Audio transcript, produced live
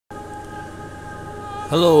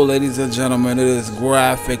Hello ladies and gentlemen, it is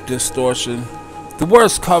GraphicDistortion, the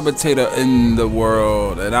worst commentator in the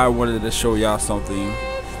world, and I wanted to show y'all something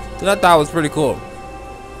that I thought was pretty cool.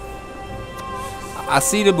 I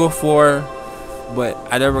seen it before, but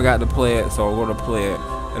I never got to play it, so I'm going to play it,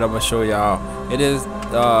 and I'm going to show y'all. It is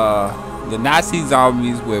the Nazi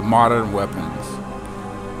zombies with modern weapons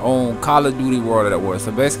on Call of Duty World at War.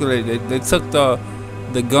 So basically they took the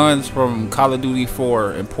guns from Call of Duty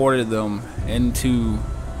 4 and ported them into,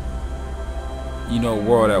 you know,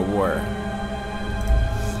 World at War.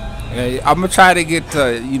 Okay, I'm gonna try to get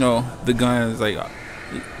to, you know, the guns, like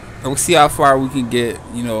we'll see how far we can get,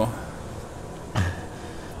 you know. And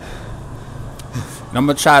I'm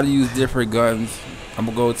gonna try to use different guns. I'm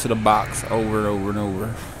gonna go to the box over and over and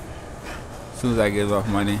over as soon as I get enough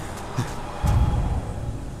money.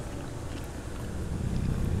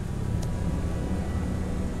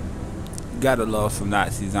 Gotta love some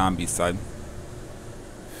Nazi zombies, son.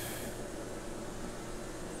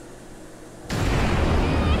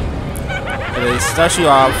 They start you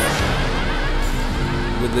off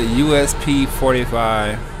with the USP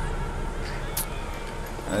 45.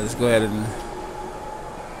 Let's go ahead and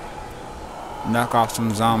knock off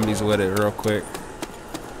some zombies with it real quick.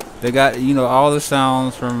 They got, you know, all the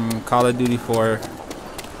sounds from Call of Duty 4.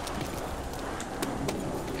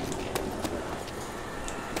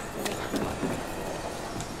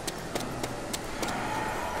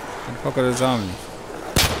 Fuck are the zombies?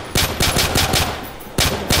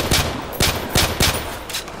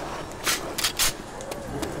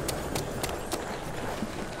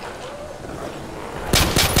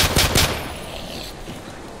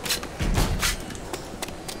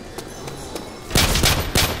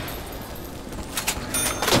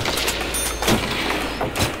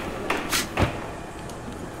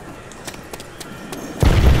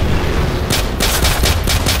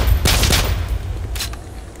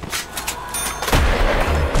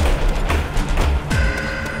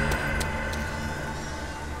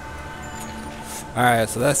 Alright,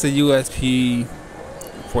 so that's the USP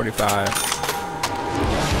 45.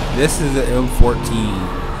 This is the M14.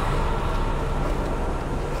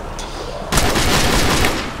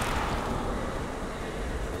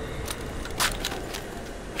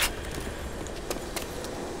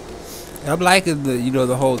 I'm liking the, you know,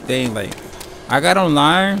 the whole thing. Like, I got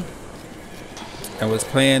online and was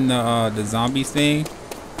playing the zombies thing,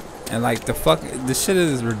 and like this shit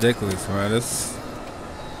is ridiculous, man.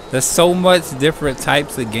 There's so much different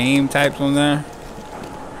types of game types on there.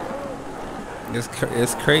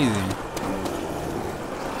 It's crazy.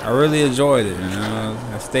 I really enjoyed it. You know?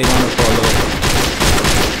 I stayed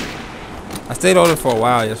on it for a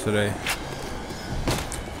while yesterday.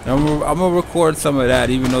 I'm gonna record some of that,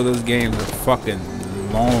 even though those games are fucking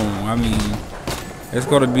long. I mean, it's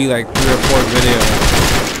gonna be like 3 or 4 videos.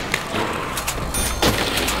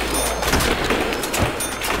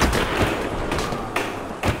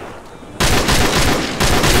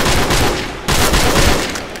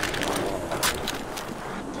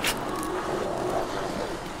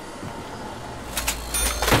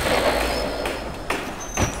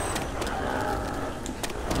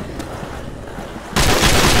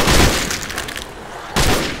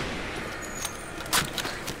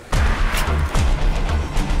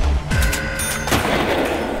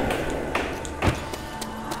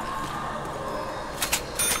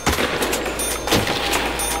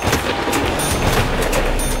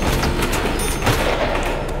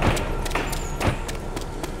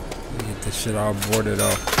 Shit all boarded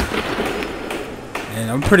up, and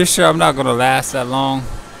I'm pretty sure I'm not gonna last that long.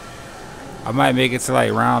 I might make it to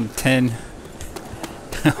like round 10.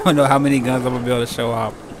 I don't know how many guns I'm gonna be able to show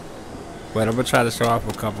off, but I'm gonna try to show off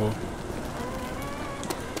a couple.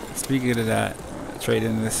 Speaking of that, I trade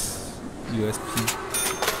in this USP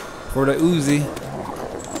for the Uzi.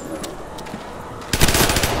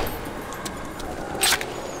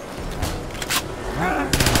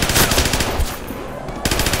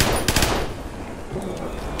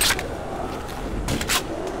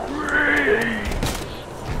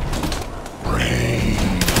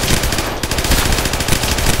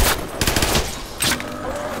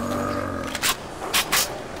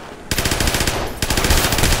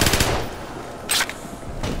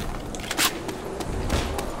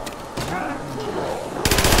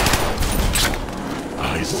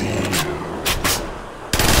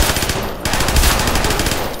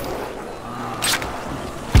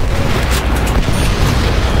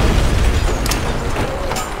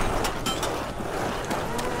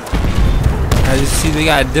 As you see, they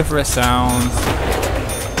got different sounds.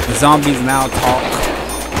 The zombies now talk.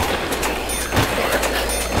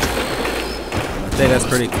 I think that's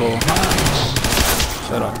pretty cool.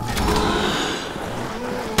 Shut up.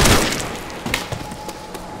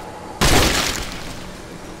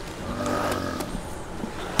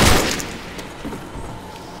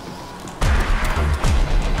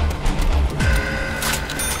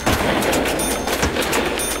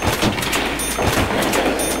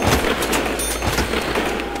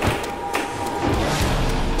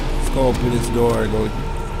 Let's go open this door and go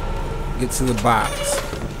get to the box.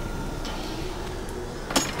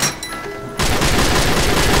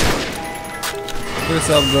 This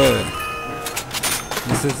up good.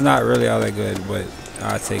 This is not really all that good, but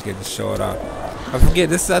I'll take it to show it off. I forget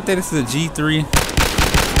this. I think this is a G3.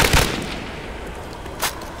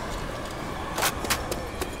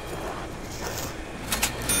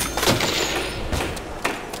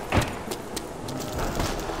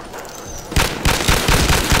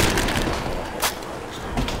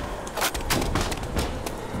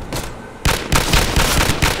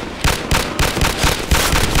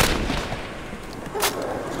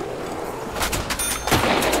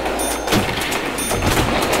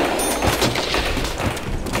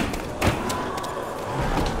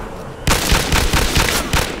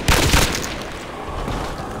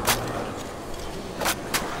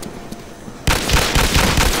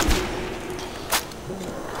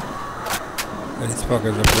 These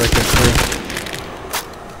fuckers are breaking through.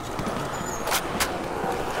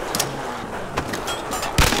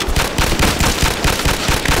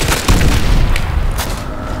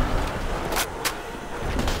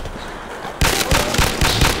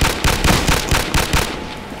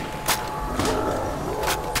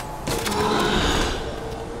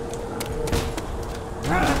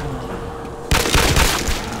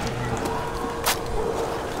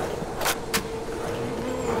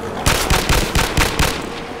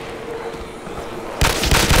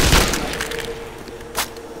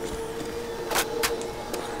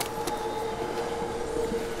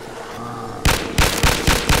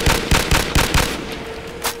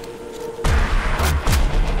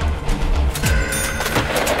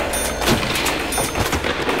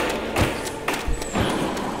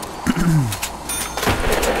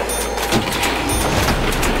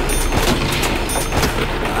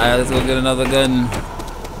 Alright, let's go get another gun.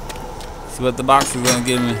 See what the box is gonna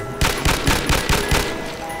give me.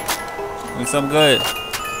 Give me something good.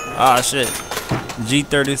 Ah, shit.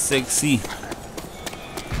 G36C.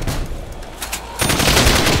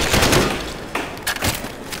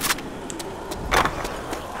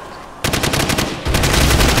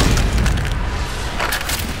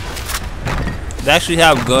 They actually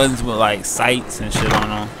have guns with like sights and shit on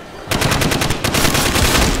them.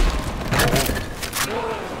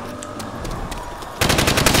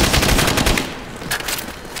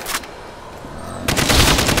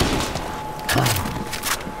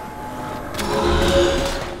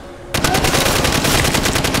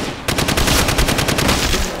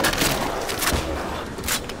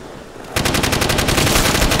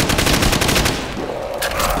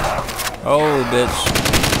 Oh, bitch.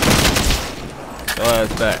 Go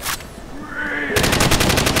ass back.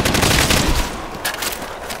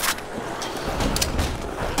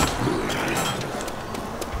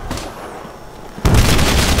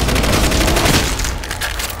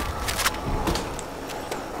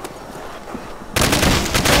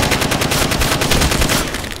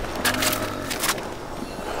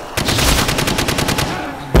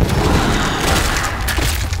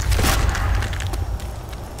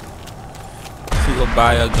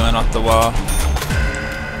 Buy a gun off the wall.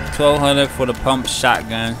 1200 for the pump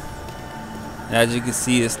shotgun. And as you can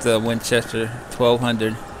see, it's the Winchester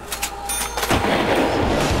 1200.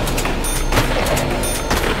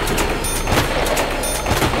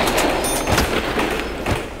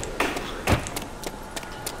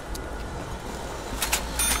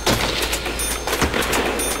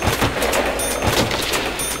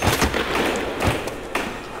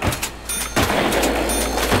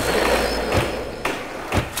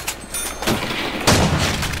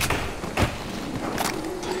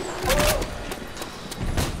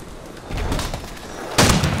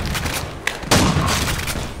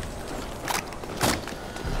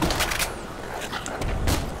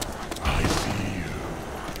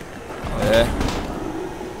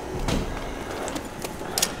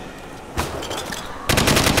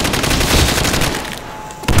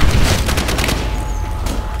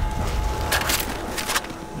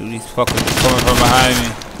 These fuckers are coming from behind me.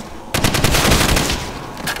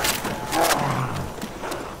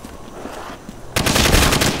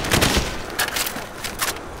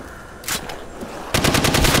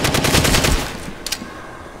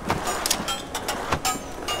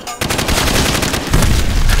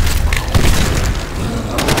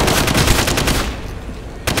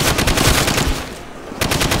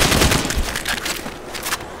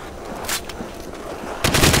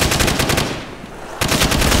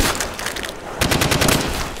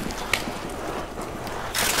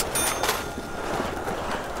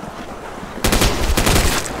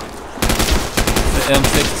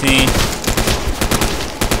 M16.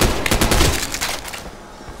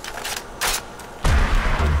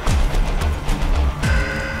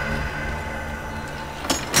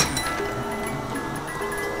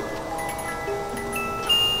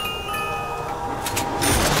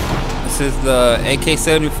 This is the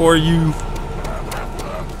AK-74U.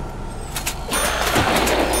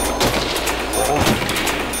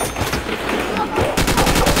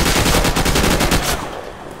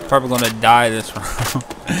 Probably gonna die this round.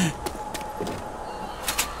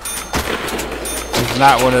 It's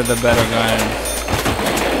not one of the better guns.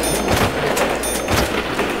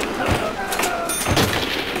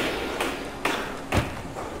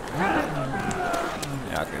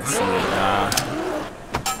 Yeah, I can see it now.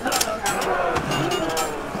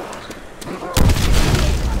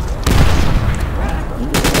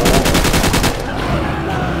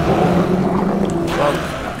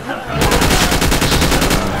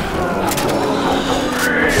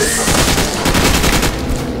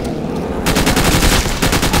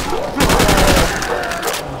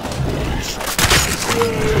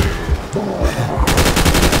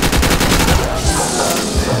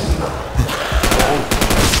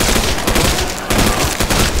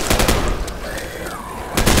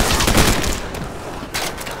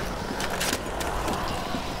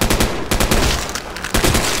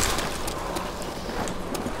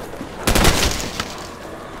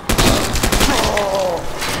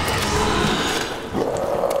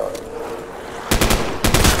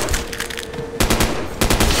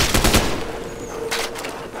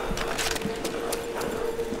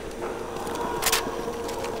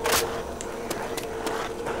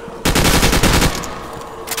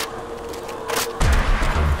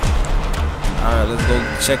 Alright, let's go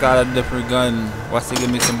check out a different gun. Watch they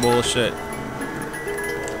give me some bullshit.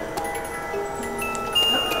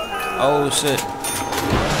 Oh shit.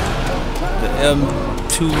 The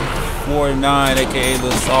M249, aka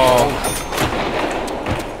the Saw.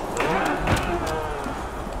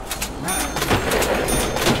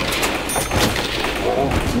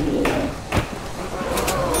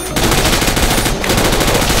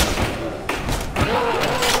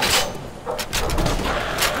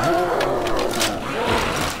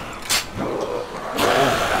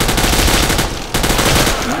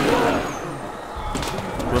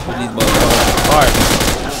 Ripping these motherfuckers apart.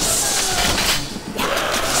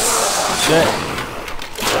 Shit.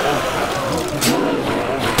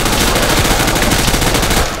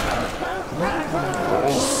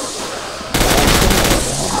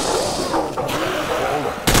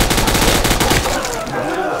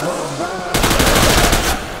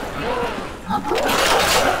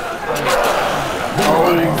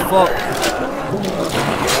 Oh fuck.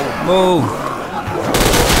 Move.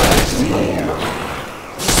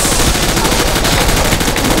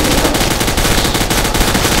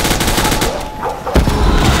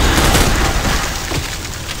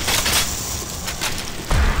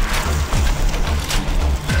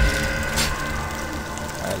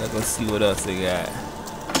 Let's see what else they got.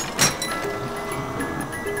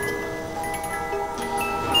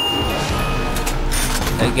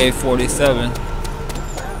 AK-47.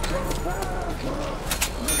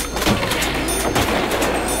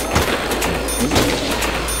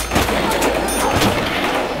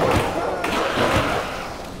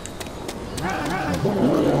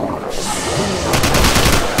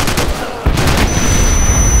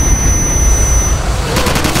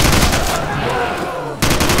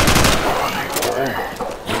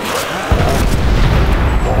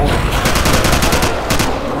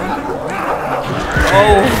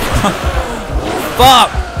 Oh, fuck!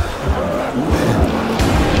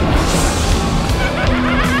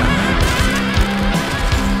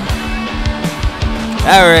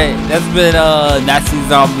 Alright, that's been Nazi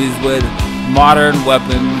zombies with modern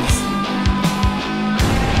weapons.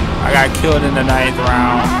 I got killed in the 9th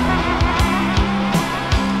round.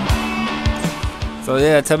 So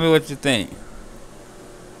yeah, tell me what you think.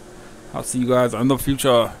 I'll see you guys in the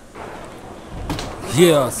future.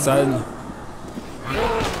 Yeah, son.